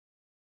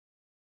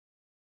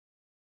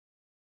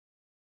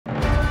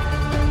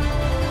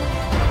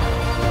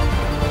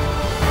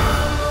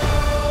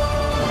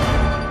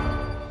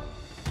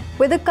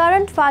With a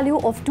current value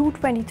of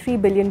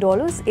 $223 billion,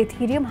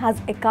 Ethereum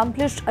has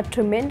accomplished a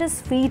tremendous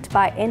feat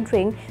by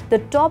entering the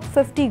top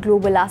 50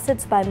 global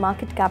assets by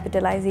market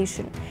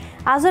capitalization.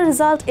 As a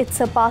result, it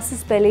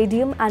surpasses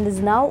Palladium and is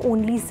now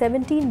only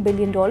 $17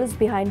 billion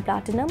behind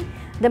Platinum,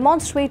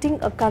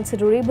 demonstrating a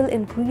considerable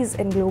increase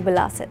in global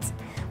assets.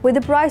 With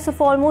a price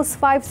of almost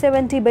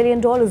 $570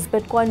 billion,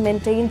 Bitcoin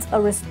maintains a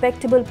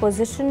respectable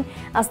position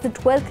as the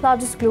 12th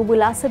largest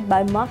global asset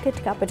by market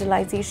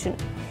capitalization.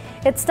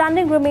 Its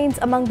standing remains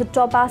among the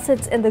top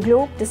assets in the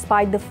globe,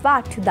 despite the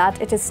fact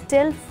that it is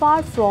still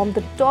far from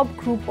the top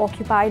group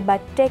occupied by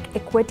tech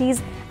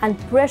equities and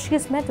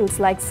precious metals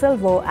like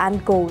silver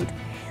and gold.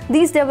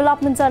 These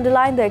developments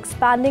underline the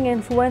expanding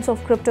influence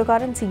of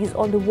cryptocurrencies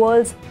on the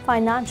world's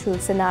financial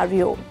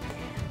scenario.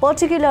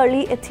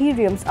 Particularly,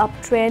 Ethereum's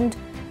uptrend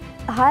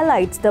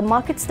highlights the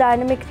market's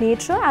dynamic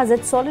nature as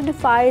it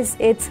solidifies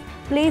its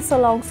place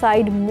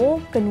alongside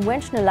more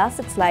conventional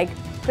assets like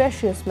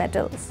precious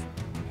metals.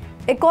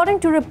 According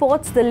to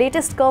reports, the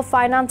latest Curve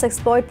Finance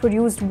exploit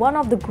produced one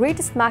of the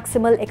greatest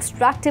maximal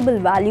extractable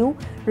value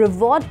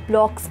reward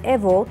blocks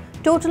ever,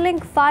 totaling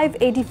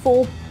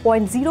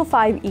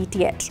 584.05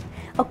 ETH.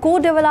 A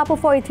co-developer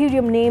for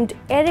Ethereum named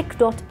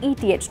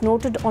Eric.eth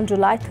noted on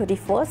July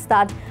 31st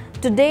that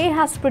today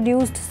has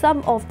produced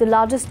some of the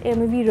largest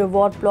MEV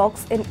reward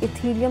blocks in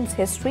Ethereum's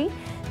history,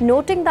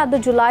 noting that the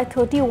July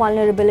 30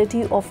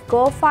 vulnerability of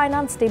Curve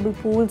Finance stable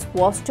pools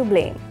was to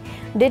blame.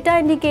 Data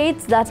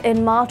indicates that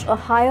in March, a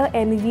higher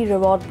MEV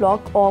reward block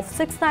of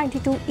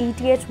 692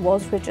 ETH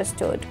was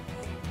registered.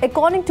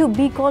 According to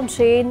Beacon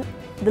Chain,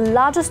 the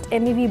largest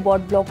MEV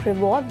bot block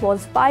reward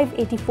was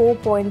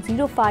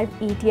 584.05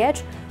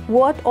 ETH,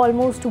 worth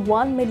almost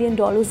 $1 million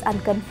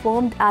and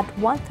confirmed at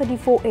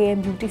 1:34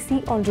 AM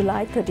UTC on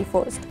July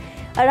 31st.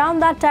 Around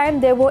that time,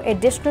 there were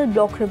additional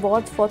block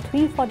rewards for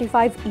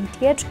 345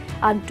 ETH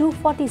and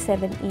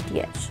 247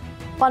 ETH.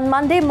 On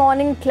Monday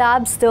morning,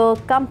 Labs, the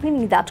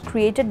company that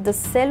created the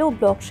Celo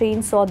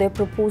blockchain, saw their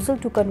proposal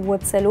to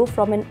convert Celo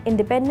from an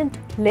independent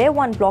Layer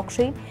 1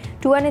 blockchain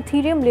to an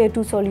Ethereum Layer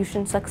 2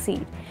 solution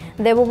succeed.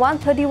 There were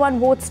 131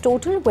 votes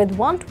total, with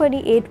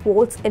 128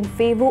 votes in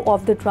favor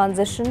of the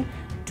transition,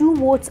 2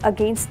 votes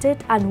against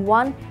it, and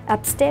 1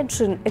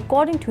 abstention,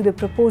 according to the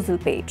proposal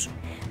page.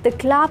 The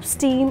Collabs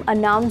team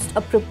announced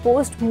a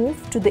proposed move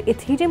to the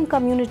Ethereum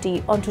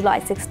community on July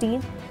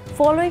 16,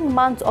 following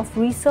months of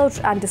research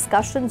and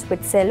discussions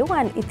with Celo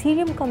and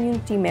Ethereum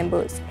community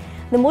members.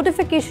 The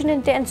modification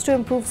intends to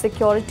improve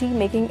security,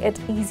 making it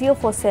easier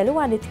for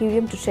Celo and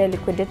Ethereum to share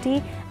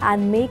liquidity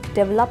and make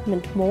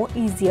development more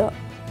easier.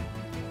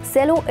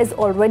 Celo is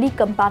already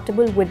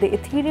compatible with the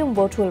Ethereum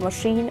Virtual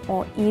Machine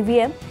or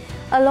EVM,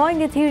 allowing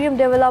Ethereum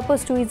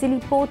developers to easily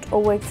port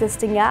over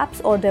existing apps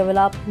or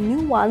develop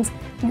new ones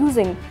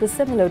using the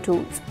similar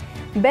tools.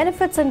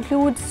 Benefits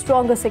include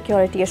stronger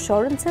security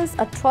assurances,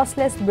 a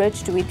trustless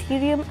bridge to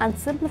Ethereum, and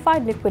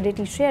simplified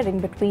liquidity sharing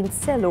between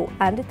Celo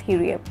and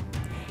Ethereum.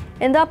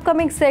 In the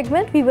upcoming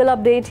segment, we will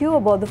update you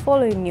about the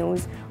following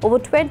news. Over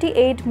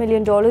 $28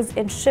 million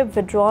in SHIB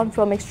withdrawn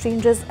from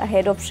exchanges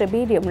ahead of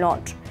Shibarium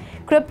launch.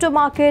 Crypto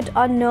market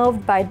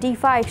unnerved by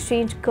DeFi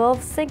exchange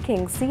Curve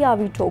sinking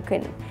CRV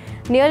token.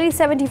 Nearly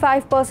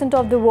 75%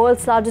 of the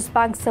world's largest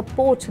banks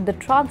support the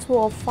transfer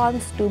of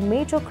funds to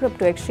major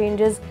crypto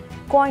exchanges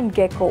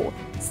CoinGecko.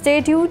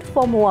 Stay tuned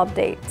for more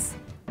updates.